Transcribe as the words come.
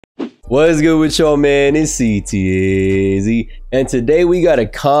What's good with y'all, man? It's CTZ, and today we got a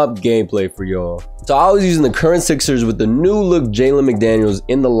comp gameplay for y'all. So I was using the current Sixers with the new look Jalen McDaniels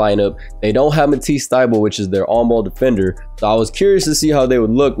in the lineup. They don't have Matisse Thybulle, which is their on-ball defender, so I was curious to see how they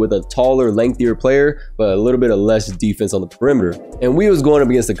would look with a taller, lengthier player, but a little bit of less defense on the perimeter. And we was going up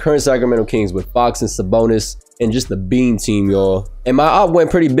against the current Sacramento Kings with Fox and Sabonis and just the beam team, y'all. And my op went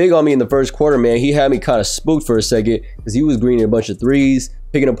pretty big on me in the first quarter, man. He had me kind of spooked for a second because he was greening a bunch of threes,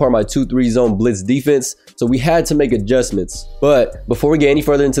 picking apart my 2-3 zone blitz defense, so we had to make adjustments. But before we get any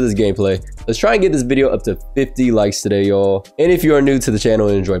further into this gameplay, let's try and get this video up to 50 likes today, y'all. And if you are new to the channel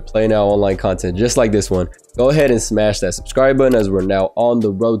and enjoy PlayNow Online content just like this one, go ahead and smash that subscribe button as we're now on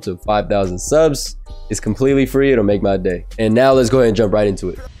the road to 5,000 subs. It's completely free, it'll make my day. And now let's go ahead and jump right into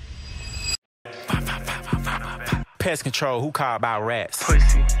it. Pest control, who called about rats?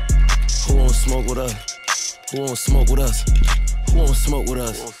 Pussy. Who won't smoke with us? Who won't smoke with us? Who won't smoke with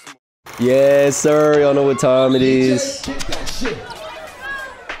us? Yes, sir. Y'all know what time it is.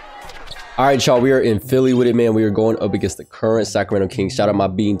 All right, y'all. We are in Philly with it, man. We are going up against the current Sacramento Kings. Shout out my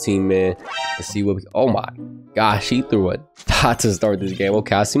beam team, man. Let's see what we... Oh, my gosh. He threw a dot to start this game.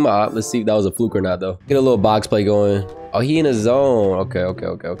 Okay, I see my op. Let's see if that was a fluke or not, though. Get a little box play going. Oh, he in a zone. Okay.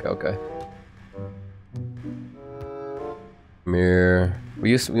 Come here.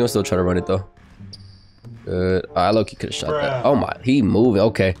 We gonna still try to run it, though. Good. I low-key could have shot that. Oh my, he moving.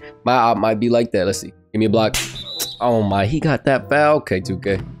 Okay, my op might be like that. Let's see. Give me a block. Oh my, he got that foul. Okay,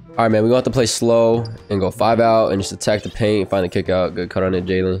 2K. All right, man. We want to play slow and go 5 out and just attack the paint. Find the kick out. Good cut on it,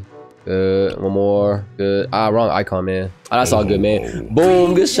 Jalen. Good. One more. Good. Wrong icon, man. That's all good, man.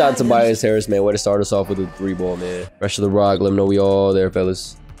 Boom. Good shot, Tobias Harris, man. Way to start us off with a 3-ball, man. Rest of the rock. Let them know we all there,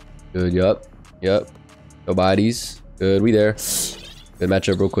 fellas. Good. Yup. No bodies. Good. We there. Good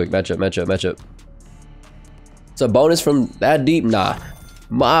matchup, real quick. Matchup. It's a bonus from that deep. Nah,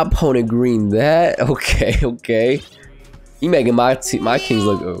 my opponent green that. Okay. You making my Kings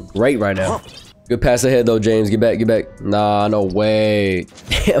look great right now. Good pass ahead though, James. Get back. Nah, no way.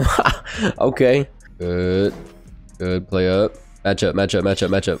 Damn. Okay. Good. Play up.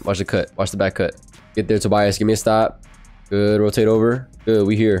 Matchup. Watch the cut. Watch the back cut. Get there, Tobias. Give me a stop. Good. Rotate over. Good.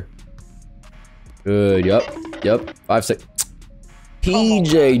 We here. Good. Yup. 5 seconds.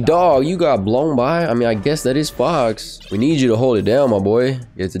 PJ, dog, you got blown by. I mean, I guess that is Fox. We need you to hold it down, my boy.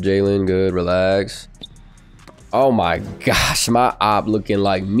 Get to Jalen. Good. Relax. Oh my gosh, my op looking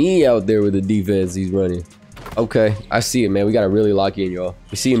like me out there with the defense he's running. Okay, I see it, man. We gotta really lock in, y'all.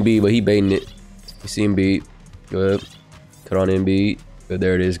 We see Embiid, but he baiting it. We see Embiid. Good. Cut on Embiid. Good.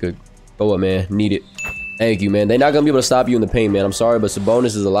 There it is. Good. Go up, man. Need it. Thank you, man. They're not gonna be able to stop you in the paint, man. I'm sorry, but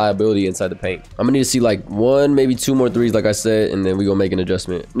Sabonis is a liability inside the paint. I'm gonna need to see like 1, maybe 2 more threes, like I said, and then we gonna make an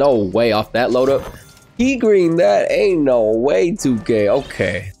adjustment. No way, off that load up. He green that. Ain't no way, 2K.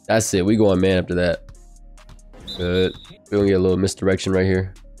 Okay, that's it. We going man after that. Good. We're gonna get a little misdirection right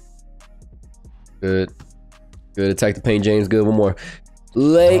here. Good. Attack the paint, James. Good. One more.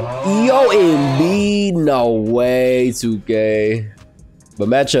 Yo, Embiid. No way, 2K. But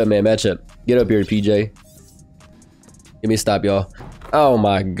matchup, man. Get up here, PJ. Give me a stop, y'all. Oh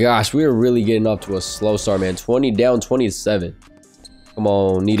my gosh, we're really getting off to a slow start, man. 20 down, 27. Come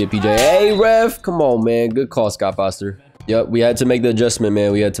on, need it, PJ. Hey, ref. Come on, man. Good call, Scott Foster. Yep, we had to make the adjustment,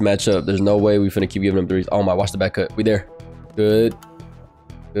 man. We had to match up. There's no way we finna keep giving them threes. Oh my, watch the back cut. We there. Good.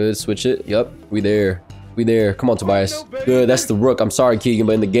 Switch it. Yep, we there. Come on, Tobias. Good, that's the rook. I'm sorry, Keegan,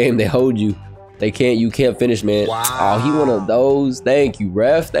 but in the game, they hold you. You can't finish, man. Wow. Oh, he one of those. Thank you,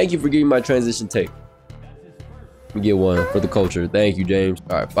 ref. Thank you for giving my transition tape. Let me get one for the culture. Thank you, James.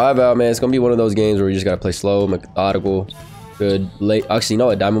 All right, 5 out, man. It's gonna be one of those games where we just gotta play slow, methodical. Good. Late. Actually,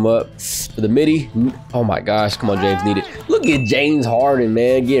 no, dime him up for the midi. Oh my gosh, come on, James. Need it. Look at James Harden,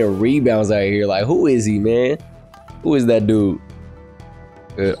 man, getting rebounds out here. Like, who is he, man? Who is that dude?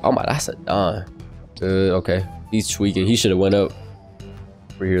 Good. Oh my, that's a dime. Good. Okay, he's tweaking. He should have went up.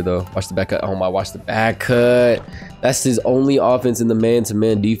 We're here though. Watch the back cut. Oh my, watch the back cut. That's his only offense in the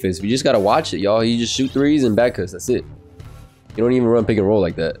man-to-man defense. We just gotta watch it, y'all. He just shoot threes and back cuts. That's it. You don't even run pick and roll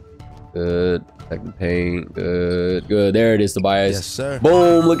like that. Good. Attack the paint. Good. There it is, Tobias. Yes, sir.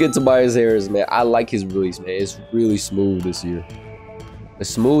 Boom. Look at Tobias Harris, man. I like his release, man. It's really smooth this year.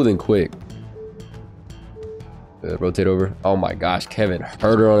 It's smooth and quick. Good. Rotate over. Oh my gosh, Kevin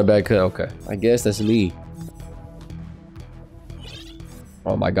Herter on the back cut. Okay, I guess that's me.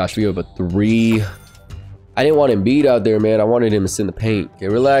 Oh my gosh, we have a 3. I didn't want Embiid out there, man. I wanted him to sit in the paint. Okay,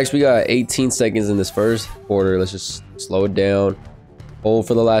 relax. We got 18 seconds in this first quarter. Let's just slow it down. Hold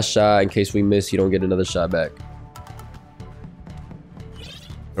for the last shot in case we miss. You don't get another shot back.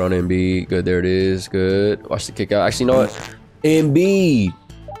 Throw on Embiid. Good, there it is. Good. Watch the kick out. Actually, you know what? Embiid.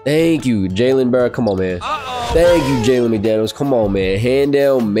 Thank you, Jalen Barrett. Come on, man. Thank you, Jalen McDaniels. Come on, man. Hand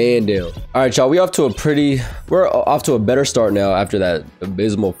down, man down. All right, y'all. We're off to a better start now after that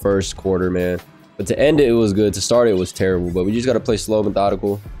abysmal first quarter, man. But to end it, it was good. To start it was terrible. But we just got to play slow,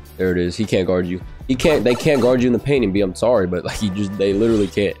 methodical. There it is. He can't guard you. They can't guard you in the paint and be, I'm sorry, but like they literally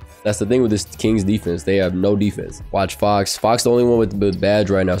can't. That's the thing with this Kings defense. They have no defense. Watch Fox. Fox the only one with the badge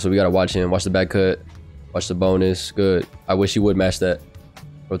right now, so we got to watch him. Watch the back cut. Watch the bonus. Good. I wish he would match that.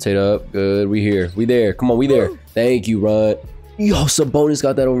 Rotate up. Good. We here. We there. Come on. We there. Thank you, Run. Yo, Sabonis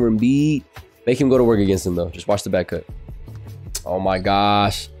got that over Embiid. Make him go to work against him, though. Just watch the back cut. Oh, my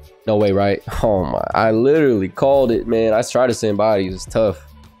gosh. No way, right? Oh, my. I literally called it, man. I tried to send bodies. It's tough.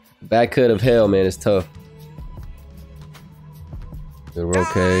 Back cut of hell, man. It's tough. Good. We're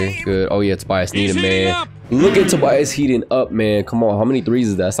okay. Good. Oh, yeah. Tobias need him, man. Look at Tobias heating up, man. Come on. How many threes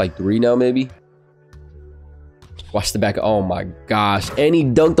is that? That's like 3 now, maybe? Watch the back. Oh my gosh. And he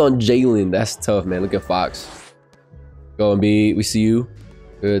dunked on Jalen. That's tough, man. Look at Fox. Go Embiid. We see you.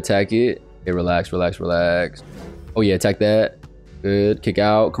 Good. Attack it. Okay, relax, relax, relax. Oh yeah, attack that. Good. Kick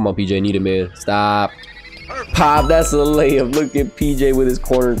out. Come on, PJ. Need it, man. Stop. Pop. That's a layup. Look at PJ with his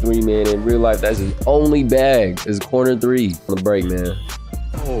corner 3, man. In real life, that's his only bag. His corner 3 on the break, man.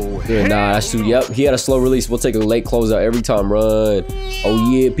 Oh, good. Nah, that's too. Yep, he had a slow release. We'll take a late closeout every time. Run. Oh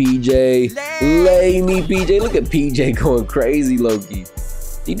yeah, PJ. Lay me, PJ. Look at PJ going crazy, Loki.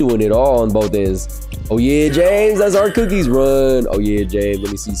 He doing it all on both ends. Oh yeah, James. That's our cookies. Run. Oh yeah, James.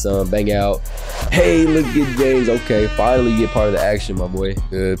 Let me see some. Bang out. Hey, look at James. Okay, finally you get part of the action, my boy.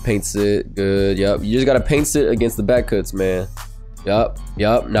 Good. Paint sit. Good. Yep. You just gotta paint sit against the back cuts, man. Yup.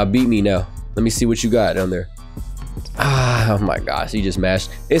 Yup. Now beat me now. Let me see what you got down there. Ah, oh my gosh, he just mashed.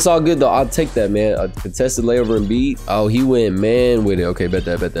 It's all good though. I'll take that, man. A contested layover and beat. Oh, he went man with it. Okay, bet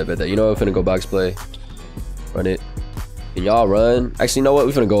that, bet that, bet that. You know what? I'm finna go box play. Run it. Can y'all run? Actually, you know what?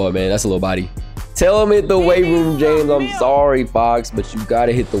 We're finna go up, man. That's a little body. Tell him hit the weight room, James. I'm sorry, Fox, but you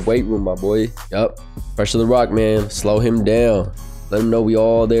gotta hit the weight room, my boy. Yup. Pressure the rock, man. Slow him down. Let him know we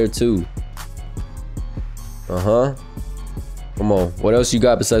all there too. Uh-huh. Come on. What else you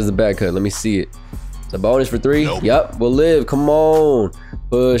got besides the back cut? Let me see it. Sabonis for 3. Nope. Yep, we'll live. Come on.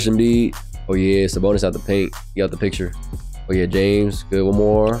 Push and beat. Oh, yeah. Sabonis out the paint. He out the picture. Oh, yeah. James. Good. One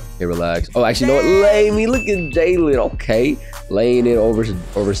more. Okay, relax. Oh, actually, you know what? Lay me. Look at Jalen. Okay. Laying it over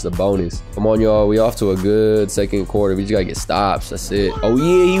Sabonis. Come on, y'all. We off to a good second quarter. We just got to get stops. That's it. Oh,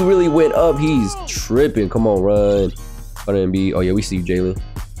 yeah. He really went up. He's tripping. Come on, run. Embiid. Oh, yeah. We see you, Jalen.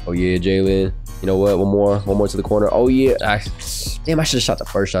 Oh, yeah, Jalen. You know what? One more to the corner. Oh, yeah. Damn, I should have shot the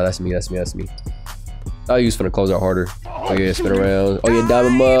first shot. That's me. That's me. That's me. Oh, he was finna close out harder. Oh yeah, spin around. Oh yeah, dive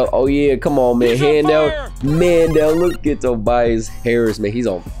him up. Oh yeah, come on, man. Hand down, man down. Look at Tobias Harris, man. He's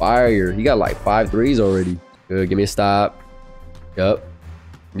on fire. He got like 5 threes already. Good, give me a stop. Yup.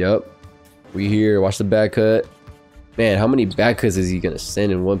 Yup. We here. Watch the back cut. Man, how many back cuts is he gonna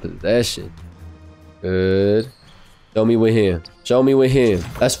send in one possession? Good. Show me with him. Show me with him.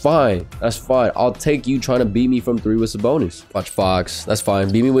 That's fine. That's fine. I'll take you trying to beat me from 3 with Sabonis. Watch Fox. That's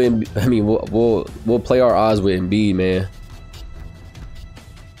fine. Beat me with. I mean, we'll play our odds with Embiid, man.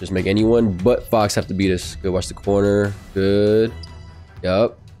 Just make anyone but Fox have to beat us. Good. Watch the corner. Good.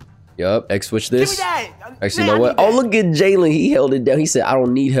 Yup. Yup. X switch this. Actually, you know what? Oh, look at Jalen. He held it down. He said, "I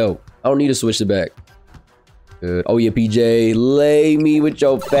don't need help. I don't need to switch it back." Good. Oh yeah, PJ, lay me with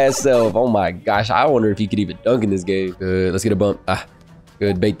your fast self. Oh my gosh, I wonder if he could even dunk in this game. Good. Let's get a bump. Ah,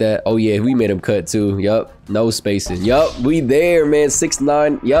 good. Bait that. Oh yeah, we made him cut too. Yup. No spacing. Yup. We there, man.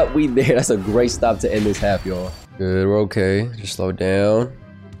 6'9". Yup. We there. That's a great stop to end this half, y'all. Good. We're okay. Just slow down.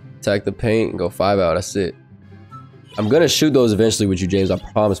 Attack the paint and go 5 out. That's it. I'm gonna shoot those eventually with you, James. I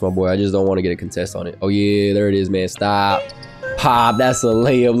promise, my boy. I just don't want to get a contest on it. Oh yeah, there it is, man. Stop. Pop, that's a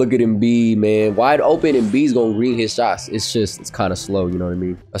layup. Look at Embiid, man. Wide open, Embiid's gonna green his shots. It's kind of slow, you know what I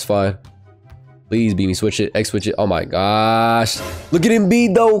mean? That's fine. Please beat me. Switch it. X switch it. Oh my gosh. Look at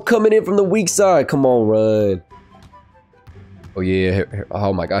Embiid though, coming in from the weak side. Come on, run. Oh yeah.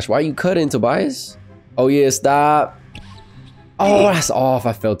 Oh my gosh. Why are you cutting, Tobias? Oh yeah, stop. Oh, that's off.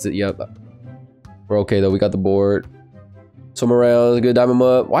 I felt it. Yep. We're okay though. We got the board. Swim around. Good. Dive him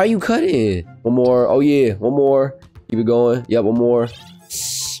up. Why are you cutting? One more. Oh yeah. One more. Keep it going. Yep, one more.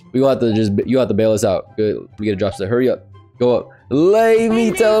 We gonna have to just, you have to bail us out. Good. We get a drop set. Hurry up. Go up. Lay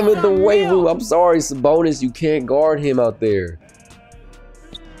me. Tell him at the weight room. I'm sorry, Sabonis. You can't guard him out there.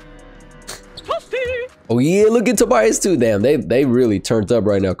 Oh yeah, look at Tobias too. Damn, they really turned up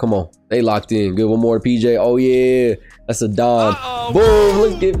right now. Come on. They locked in. Good. One more, PJ. Oh yeah. That's a dime. Boom.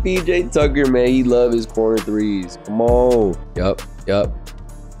 Look at PJ Tucker, man. He love his corner 3s. Come on. Yup. Yup.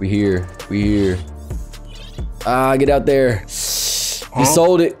 We here. We here. Ah, get out there. He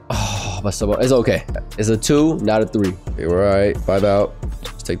sold it. Oh, it's okay. It's a 2, not a 3. Okay, we're all right. 5 out.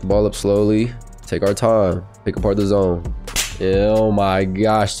 Just take the ball up slowly. Take our time. Pick apart the zone. Yeah, oh my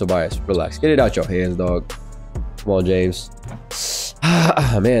gosh, Tobias. Relax. Get it out your hands, dog. Come on, James.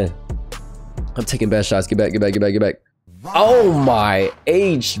 Man. I'm taking bad shots. Get back, get back, get back, get back. Oh my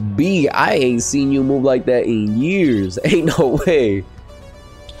HB. I ain't seen you move like that in years. Ain't no way.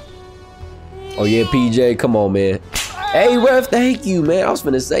 Oh yeah, PJ. Come on, man. Hey, ref, thank you, man. I was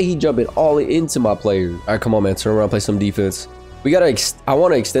finna say he jumping all into my players. All right, come on, man. Turn around, play some defense. We gotta, I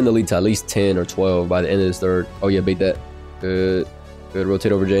want to extend the lead to at least 10 or 12 by the end of this third. Oh yeah, bait that. Good. Good.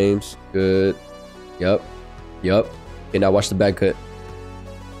 Rotate over James. Good. Yep. Yep. Okay, now watch the back cut.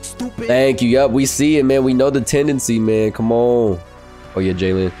 Stupid. Thank you. Yep, we see it, man. We know the tendency, man. Come on. Oh yeah,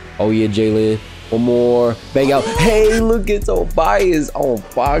 Jalen. Oh yeah, Jalen. One more. Bang out. Hey, look at Tobias on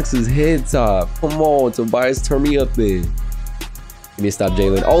Fox's head top. Come on, Tobias. Turn me up there. Give me a stop,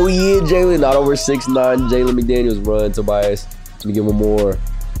 Jalen. Oh yeah, Jalen. Not over 6'9". Jalen McDaniels run, Tobias. Let me get one more.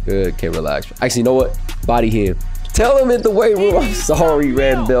 Good. Okay, relax. Actually, you know what? Body him. Tell him at the weight room. I'm sorry,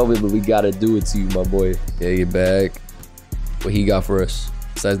 Red Velvet, but we gotta do it to you, my boy. Okay, get back. What he got for us?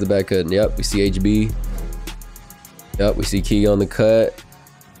 Besides the back cut. Yep, we see HB. Yep, we see Key on the cut.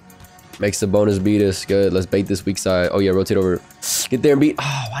 Makes the bonus beat us. Good. Let's bait this weak side. Oh yeah, rotate over. Get there and beat.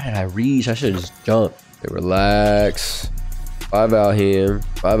 Oh, why did I reach? I should have just jumped. Okay, relax. 5 out him.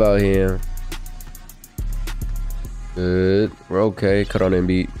 5 out him. Good. We're okay. Cut on and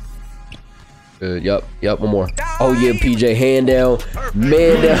beat. Good. Yup. Yup. One more. Oh yeah, PJ. Hand down.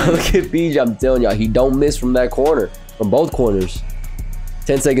 Man down. Look at PJ. I'm telling y'all, he don't miss from that corner. From both corners.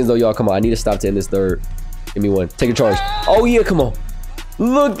 10 seconds though, y'all. Come on. I need to stop to end this third. Give me one. Take a charge. Oh yeah, come on.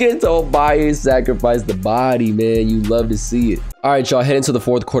 Look at Tobias sacrifice the body, man. You love to see it. All right, y'all. Head into the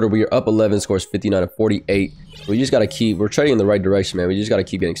fourth quarter. We are up 11. Scores 59-48. We just got to keep. We're trading in the right direction, man. We just got to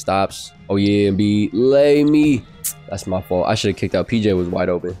keep getting stops. Oh yeah, Embiid. Lay me. That's my fault. I should have kicked out. PJ was wide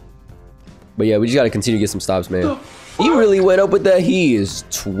open. But yeah, we just got to continue to get some stops, man. He really went up with that. He is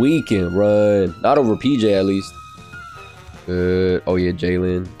tweaking. Run. Not over PJ, at least. Good. Oh yeah,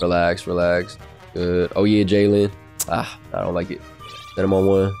 Jalen. Relax, relax. Good. Oh yeah, Jalen. Ah, I don't like it. Set him on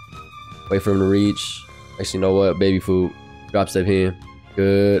one. Wait for him to reach. Actually, you know what? Baby food. Drop step him.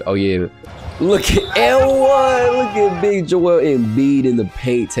 Good. Oh yeah. Look at L1. Look at big Joel Embiid in the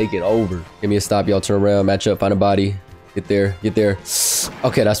paint taking over. Give me a stop, y'all. Turn around. Match up. Find a body. Get there. Get there.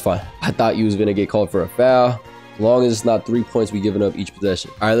 Okay, that's fine. I thought you was gonna get called for a foul. As long as it's not 3 points, we giving up each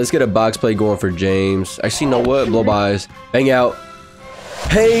possession. All right, let's get a box play going for James. Actually, you know what? Blow bys. Bang out.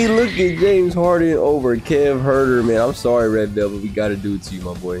 Hey, look at James Harden over Kev Herter, man. I'm sorry, Red Velvet. We got to do it to you,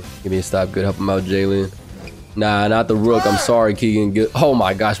 my boy. Give me a stop. Good. Help him out, Jalen. Nah, not the rook. I'm sorry, Keegan. Good. Oh,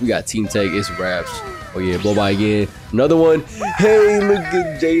 my gosh. We got team take. It's raps. Oh, yeah. Blow by again. Another one. Hey, look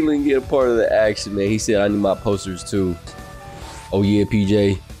at Jalen get a part of the action, man. He said, I need my posters, too. Oh, yeah,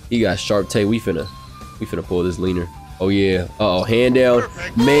 PJ. He got sharp tape. We finna pull this leaner. Oh yeah. Uh-oh. Hand down.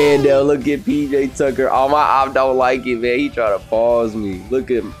 Man down. Look at PJ Tucker. Oh, my op don't like it, man. He trying to pause me.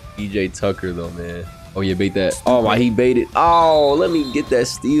 Look at PJ Tucker, though, man. Oh, yeah. Bait that. Oh, my. He baited. Oh, let me get that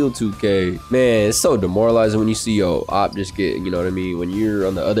steal, 2K. Man, it's so demoralizing when you see your op just get, you know what I mean? When you're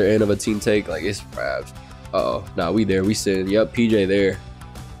on the other end of a team take, like, it's raps. Uh-oh. Nah, we there. We sitting. Yep, PJ there.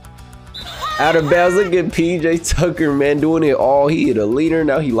 Out of bounds. Look at PJ Tucker, man, doing it all. He hit a leader.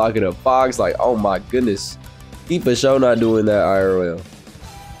 Now he locking up Fox. Like, oh, my goodness. He for sure not doing that IRL.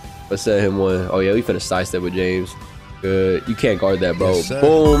 Let's set him one. Oh yeah, we finna sidestep with James. Good. You can't guard that, bro. Yes,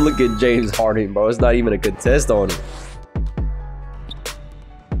 boom. Look at James Harden, bro. It's not even a contest on him.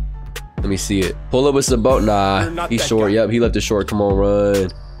 Let me see it. Pull up with some boat. Nah, he's short. Yep, he left it short. Come on, run.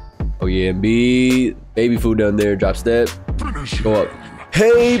 Oh yeah, B. Baby food down there. Drop step. Go up.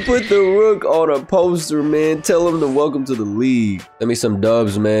 Hey, put the rook on a poster, man. Tell him to welcome to the league. Send me some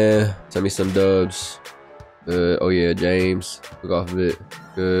dubs, man. Send me some dubs. Good. Oh yeah, James. Look off of it.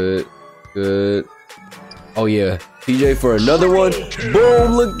 Good. Good. Oh yeah. PJ for another one.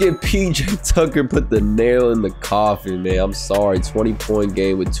 Boom. Look at PJ Tucker put the nail in the coffin, man. I'm sorry. 20-point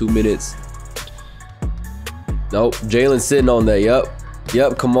game with 2 minutes. Nope. Jalen sitting on that. Yep.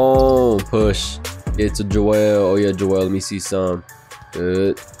 Yep. Come on. Push. Get to Joel. Oh yeah, Joel. Let me see some.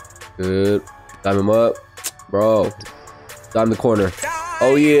 Good. Good. Time him up. Bro. Dime the corner.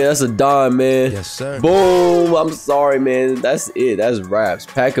 Oh yeah, that's a dime, man. Yes, sir. Boom. I'm sorry, man. That's it. That's raps.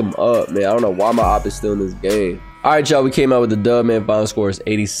 Pack him up, man. I don't know why my op is still in this game. All right, y'all. We came out with the dub, man. Final score is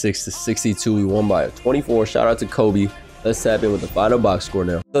 86-62. We won by 24. Shout out to Kobe. Let's tap in with the final box score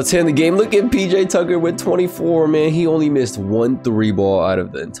now. Let's end the game. Look at PJ Tucker with 24, man. He only missed 1 3 ball out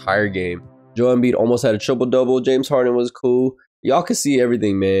of the entire game. Joel Embiid almost had a triple-double. James Harden was cool. Y'all can see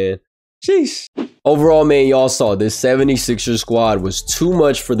everything, man. Sheesh. Overall, man, y'all saw this 76ers squad was too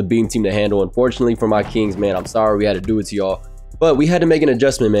much for the Beam team to handle. Unfortunately for my Kings, man, I'm sorry we had to do it to y'all. But we had to make an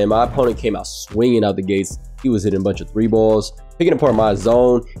adjustment, man. My opponent came out swinging out the gates. He was hitting a bunch of 3 balls, picking apart my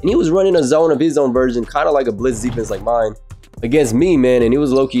zone, and he was running a zone of his own version, kind of like a blitz defense like mine, against me, man. And he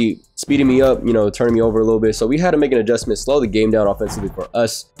was low-key speeding me up, you know, turning me over a little bit. So we had to make an adjustment, slow the game down offensively for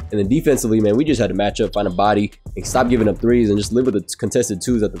us. And then defensively, man, we just had to match up, find a body, and stop giving up 3s and just live with the contested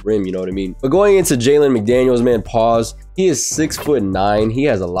 2s at the rim, you know what I mean? But going into Jalen McDaniels, man, pause. He is 6'9". He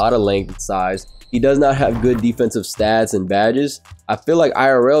has a lot of length and size. He does not have good defensive stats and badges. I feel like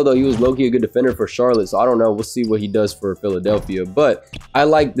IRL, though, he was low-key a good defender for Charlotte, so I don't know. We'll see what he does for Philadelphia. But I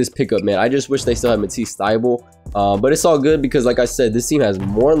like this pickup, man. I just wish they still had Matisse Thybulle. But it's all good because, like I said, this team has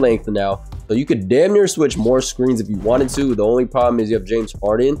more length now. So you could damn near switch more screens if you wanted to. The only problem is you have James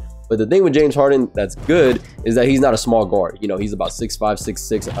Harden. But the thing with James Harden that's good is that he's not a small guard. You know, he's about 6'5",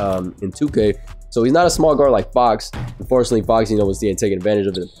 6'6" in 2K. So he's not a small guard like Fox. Unfortunately, Fox, you know, was taking advantage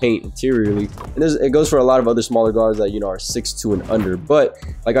of the paint interiorly. And it goes for a lot of other smaller guards that, you know, are 6'2" and under. But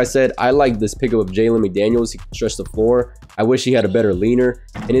like I said, I like this pickup of Jalen McDaniels. He can stretch the floor. I wish he had a better leaner.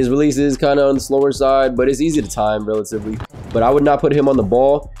 And his release is kind of on the slower side, but it's easy to time relatively. But I would not put him on the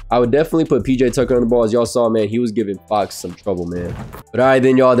ball. I would definitely put PJ Tucker on the ball. As y'all saw, man, he was giving Fox some trouble, man. But all right,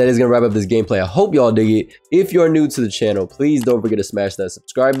 then, y'all, that is going to wrap up this gameplay. I hope y'all dig it. If you're new to the channel, please don't forget to smash that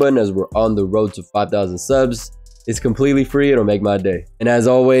subscribe button as we're on the road to 5,000 subs. It's completely free. It'll make my day. And as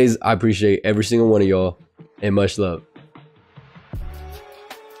always, I appreciate every single one of y'all, and much love.